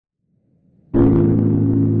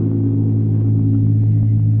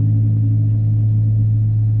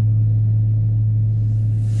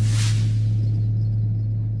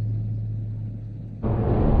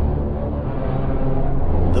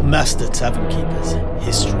Master Tavern Keeper's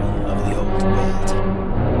History of the Old World.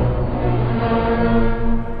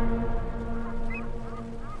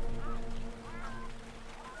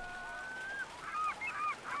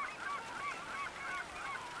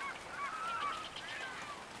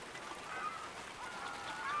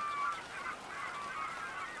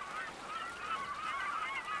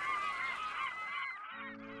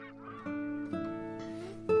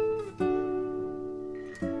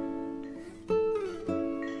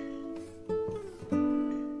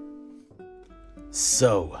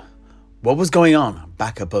 So, what was going on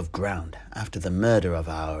back above ground after the murder of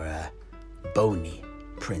our bony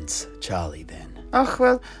Prince Charlie then? Oh,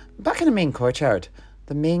 well, back in the main courtyard,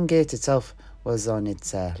 the main gate itself was on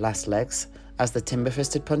its last legs as the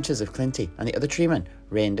timber-fisted punches of Clinty and the other treemen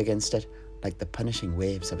rained against it like the punishing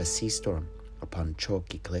waves of a sea storm upon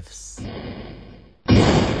chalky cliffs.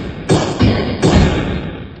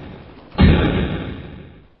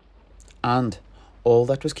 And all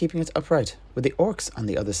that was keeping it upright were the orcs on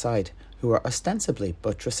the other side, who were ostensibly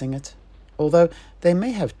buttressing it, although they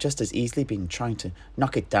may have just as easily been trying to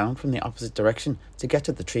knock it down from the opposite direction to get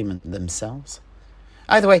to the treemen themselves.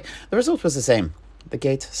 Either way, the result was the same. The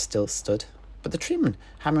gate still stood, but the treemen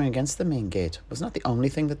hammering against the main gate was not the only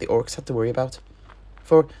thing that the orcs had to worry about,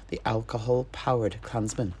 for the alcohol-powered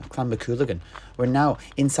clansmen of Clan McCoughlagan were now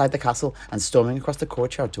inside the castle and storming across the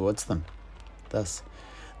courtyard towards them. Thus,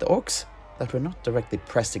 the orcs that were not directly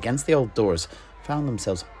pressed against the old doors found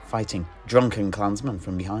themselves fighting drunken clansmen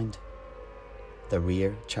from behind. The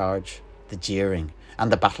rear charge, the jeering,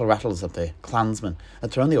 and the battle rattles of the clansmen had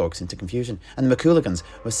thrown the orcs into confusion, and the McCoughlegans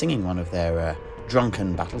were singing one of their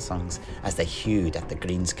drunken battle songs as they hewed at the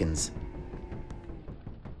greenskins.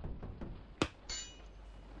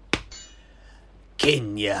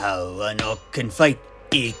 Ken ye how an orc can fight?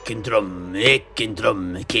 Aiken drum,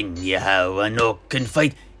 ken ye how an orc can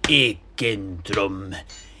fight? Aiken drum,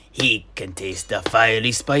 he can taste the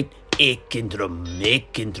fiery spite. Aiken drum,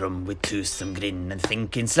 with toothsome grin and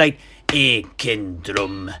thinking slight. Aiken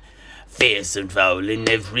drum, fierce and foul in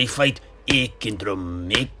every fight. Aiken drum,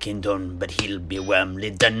 but he'll be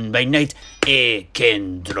warmly done by night.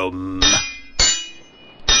 Aiken drum.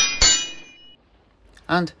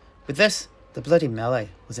 And with this, the bloody melee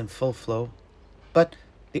was in full flow. But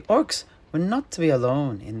the orcs were not to be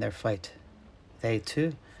alone in their fight. They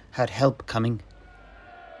too had help coming.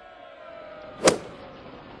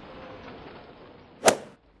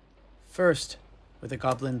 First were the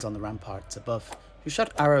goblins on the ramparts above, who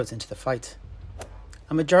shot arrows into the fight.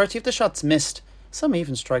 A majority of the shots missed, some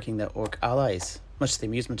even striking their orc allies, much to the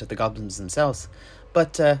amusement of the goblins themselves.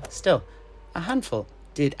 But still, a handful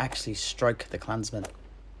did actually strike the clansmen.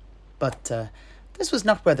 But this was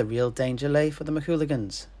not where the real danger lay for the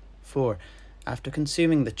McCoughlegans, for after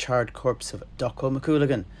consuming the charred corpse of Docko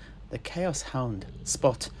McCoughlagan, the Chaos Hound,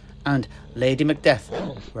 Spot, and Lady McDeath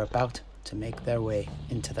were about to make their way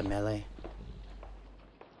into the melee.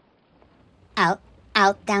 Out,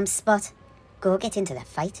 damn Spot. Go get into the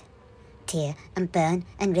fight. Tear and burn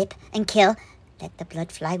and rip and kill. Let the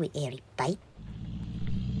blood fly with airy bite.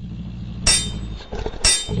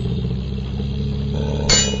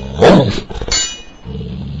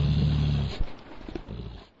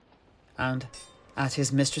 And at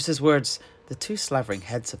his mistress's words, the two slavering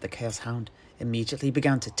heads of the Chaos Hound immediately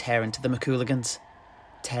began to tear into the McCoughlegans,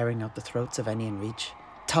 tearing out the throats of any in reach,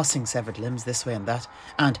 tossing severed limbs this way and that,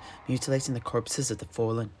 and mutilating the corpses of the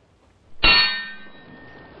fallen.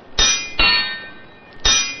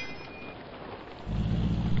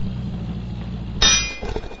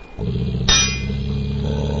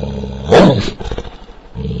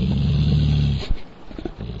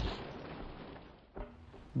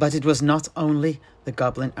 But it was not only the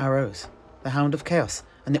goblin arrows, the Hound of Chaos,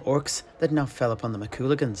 and the orcs that now fell upon the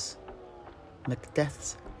McCoughlegans.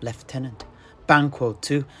 Macbeth's lieutenant, Banquo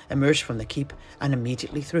too, emerged from the keep and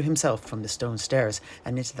immediately threw himself from the stone stairs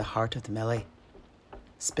and into the heart of the melee.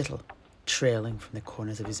 Spittle trailing from the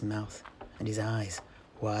corners of his mouth and his eyes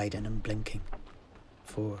wide and unblinking.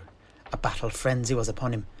 For a battle frenzy was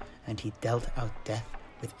upon him, and he dealt out death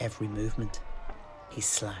with every movement. He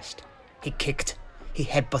slashed, he kicked, he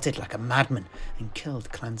headbutted like a madman and killed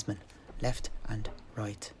clansmen left and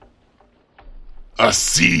right. I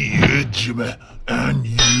see you, Jimmy, and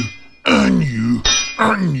you,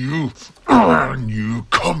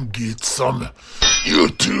 come get some. You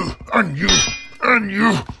too, and you.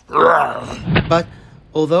 But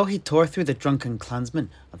although he tore through the drunken clansmen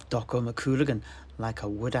of Docko McCoughlagan like a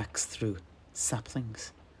wood axe through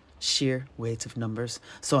saplings, sheer weight of numbers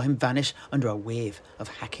saw him vanish under a wave of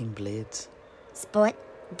hacking blades. Sport,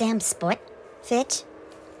 damn Sport. Fitch,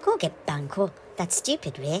 go get Banquo, that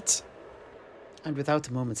stupid rich. And without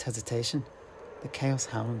a moment's hesitation, the Chaos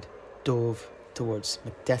Hound dove towards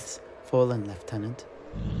McDeath's fallen lieutenant.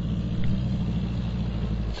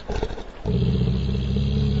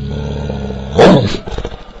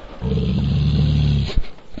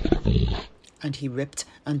 And he ripped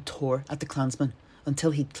and tore at the clansman until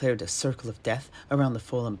he'd cleared a circle of death around the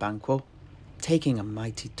fallen Banquo, taking a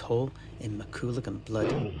mighty toll in McCoughlagan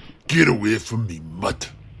blood. Get away from me, mutt.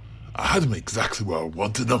 I had him exactly where I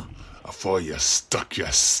wanted him before you stuck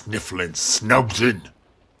your sniffling snout in.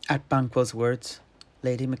 At Banquo's words,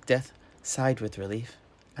 Lady McDeath sighed with relief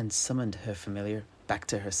and summoned her familiar back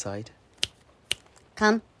to her side.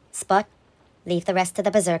 Come, Spot, leave the rest to the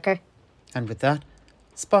berserker. And with that,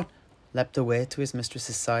 Spot leapt away to his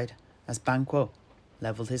mistress's side as Banquo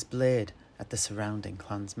levelled his blade at the surrounding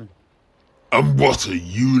clansmen. And what are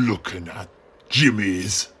you looking at,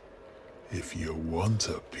 Jimmies? If you want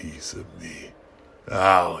a piece of me,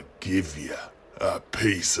 I'll give you a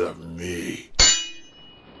piece of me.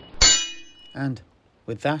 And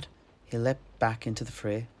with that, he leapt back into the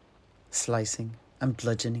fray, slicing and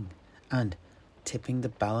bludgeoning and tipping the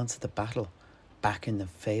balance of the battle back in the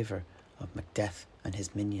favour of McDeath and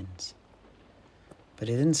his minions. But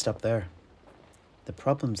he didn't stop there. The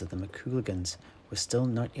problems of the McCoughlagans were still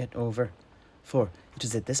not yet over, for it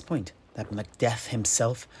was at this point that McDeath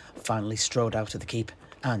himself finally strode out of the keep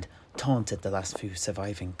and taunted the last few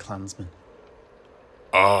surviving clansmen.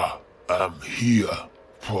 I am here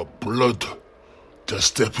for blood, to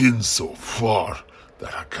step in so far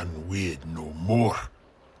that I can wade no more.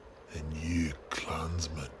 And you,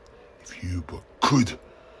 clansmen, if you but could,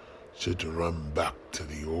 should run back to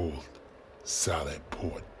the old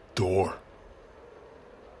Sallyport door.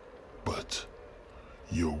 But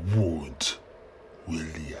you won't,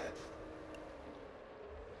 will you?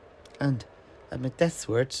 And at McDeath's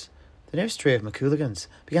words, the nearest trio of McCoughlagans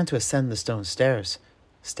began to ascend the stone stairs,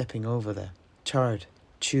 stepping over the charred,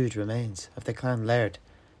 chewed remains of the clan laird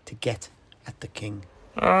to get at the king.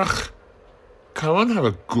 Ach, come and have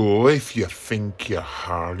a go if you think you're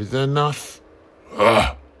hard enough.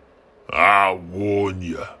 I warn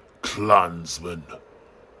you, clansmen,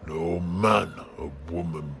 no man or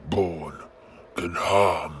woman born can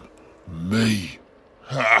harm me.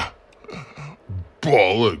 Ha!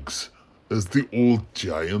 Bollocks, as the old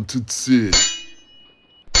giant had said.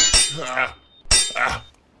 Ha! Ha!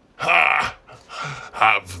 Ha!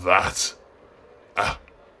 Have that. I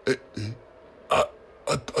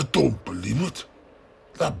don't believe it.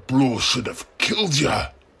 That blow should have killed you.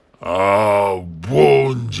 I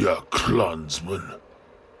warned you, clansmen.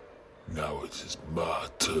 Now it is my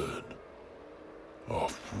turn.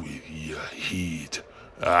 Off with your head,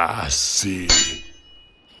 I say.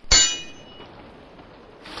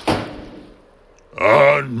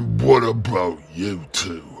 And what about you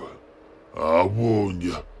two? I warn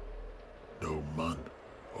you. No man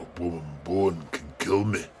or woman born can kill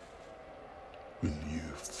me. Will you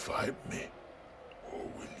fight me? Or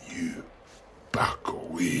will you back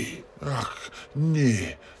away? Ach,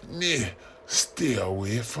 nay, stay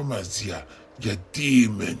away from us, you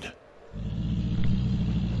demon.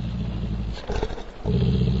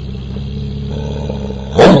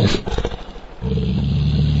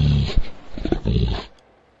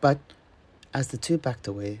 But as the two backed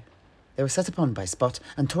away, they were set upon by Spot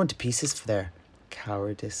and torn to pieces for their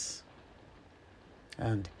cowardice.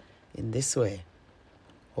 And in this way,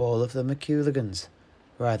 all of the McCoughlagans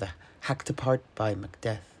were either hacked apart by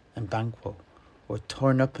McDeath and Banquo, or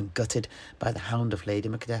torn up and gutted by the hound of Lady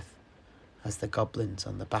McDeath, as the goblins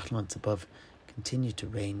on the battlements above continued to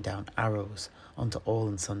rain down arrows onto all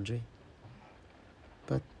and sundry.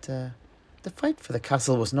 But the fight for the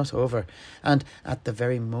castle was not over, and at the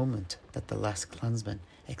very moment that the last clansman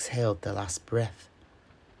exhaled their last breath,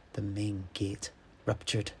 the main gate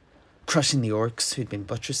ruptured, crushing the orcs who'd been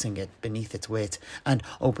buttressing it beneath its weight, and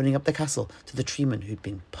opening up the castle to the treemen who'd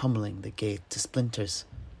been pummeling the gate to splinters.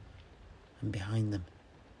 And behind them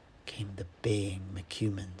came the baying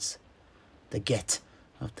McCumans, the get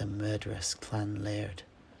of the murderous clan laird,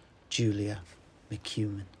 Julia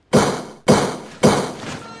McCuman.